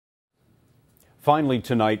Finally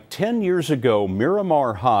tonight, 10 years ago,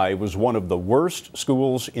 Miramar High was one of the worst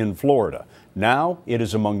schools in Florida. Now it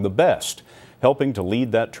is among the best. Helping to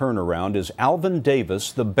lead that turnaround is Alvin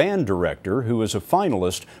Davis, the band director, who is a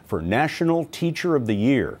finalist for National Teacher of the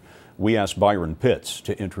Year. We asked Byron Pitts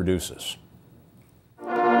to introduce us.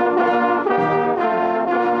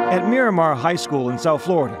 At Miramar High School in South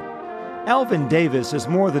Florida, Alvin Davis is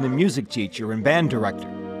more than a music teacher and band director.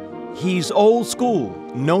 He's old school,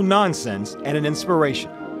 no nonsense, and an inspiration.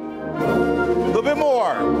 A little bit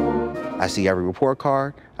more. I see every report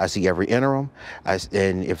card, I see every interim,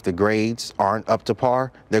 and if the grades aren't up to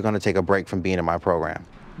par, they're going to take a break from being in my program.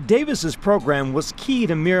 Davis's program was key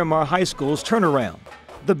to Miramar High School's turnaround.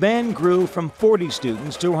 The band grew from 40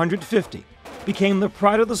 students to 150, became the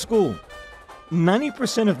pride of the school.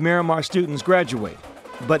 90% of Miramar students graduate,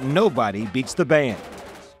 but nobody beats the band.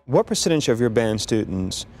 What percentage of your band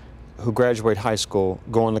students who graduate high school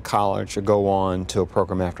go on to college or go on to a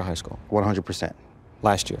program after high school? 100%.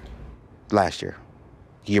 Last year? Last year.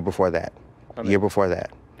 Year before that. Year before that.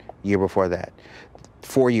 Year before that.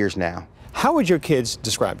 4 years now. How would your kids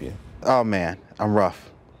describe you? Oh man, I'm rough.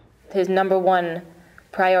 His #1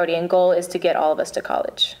 priority and goal is to get all of us to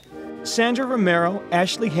college. Sandra Romero,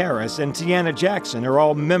 Ashley Harris, and Tiana Jackson are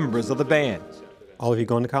all members of the band. All of you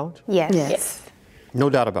going to college? Yes. No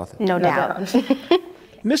doubt about that. No doubt.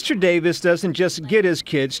 Mr. Davis doesn't just get his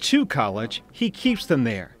kids to college, he keeps them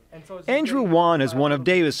there. Andrew Wan is one of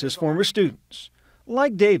Davis's former students.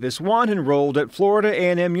 Like Davis, Wan enrolled at Florida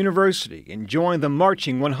A&M University and joined the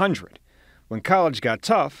Marching 100. When college got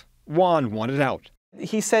tough, Wan wanted out.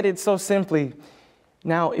 He said it so simply,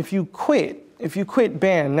 now if you quit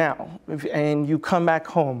band now, and you come back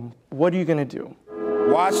home, what are you gonna do?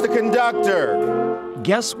 Watch the conductor.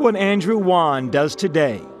 Guess what Andrew Wan does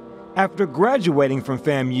today? After graduating from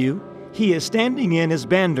FAMU, he is standing in as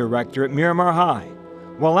band director at Miramar High,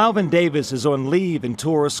 while Alvin Davis is on leave and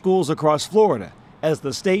tours schools across Florida as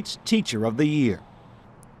the state's Teacher of the Year.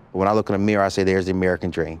 When I look in the mirror, I say there's the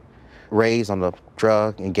American dream. Raised on the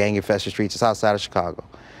drug and gang-infested streets of the south side of Chicago,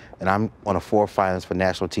 and I'm on a 4 finalist for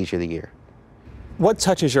National Teacher of the Year. What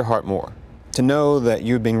touches your heart more? To know that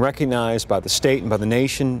you're being recognized by the state and by the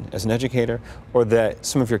nation as an educator, or that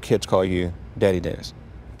some of your kids call you Daddy Davis?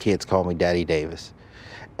 Kids call me Daddy Davis.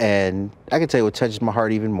 And I can tell you what touches my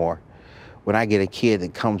heart even more. When I get a kid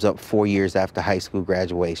that comes up 4 years after high school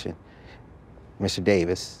graduation, Mr.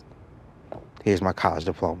 Davis, here's my college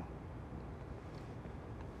diploma.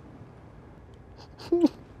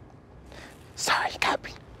 Sorry, you got me.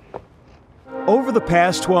 Over the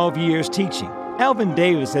past 12 years teaching, Alvin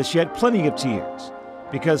Davis has shed plenty of tears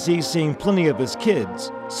because he's seen plenty of his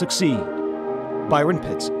kids succeed. Byron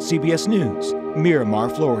Pitts, CBS News, Miramar,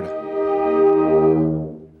 Florida.